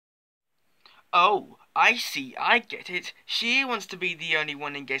Oh, I see, I get it. She wants to be the only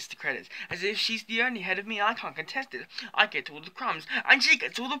one and gets the credit. As if she's the only head of me, I can't contest it. I get all the crumbs, and she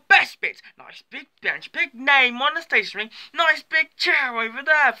gets all the best bits. Nice big bench, big name on the stationery, nice big chair over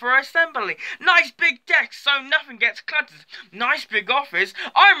there for assembly, nice big desk so nothing gets cluttered, nice big office,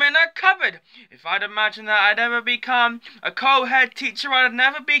 I'm in a cupboard. If I'd imagined that I'd ever become a co-head teacher, I'd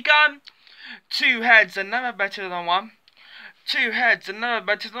never begun. Two heads are never better than one. Two heads are never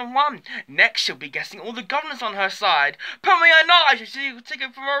better than one. Next she'll be guessing all the governors on her side. Put me a knife, she'll take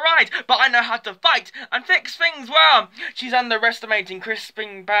it for a ride. But I know how to fight and fix things well. She's underestimating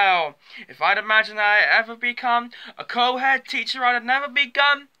Crispin Bell. If I'd imagined that I'd ever become a co-head teacher, I'd have never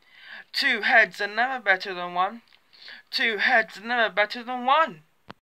begun. Two heads are never better than one. Two heads are never better than one.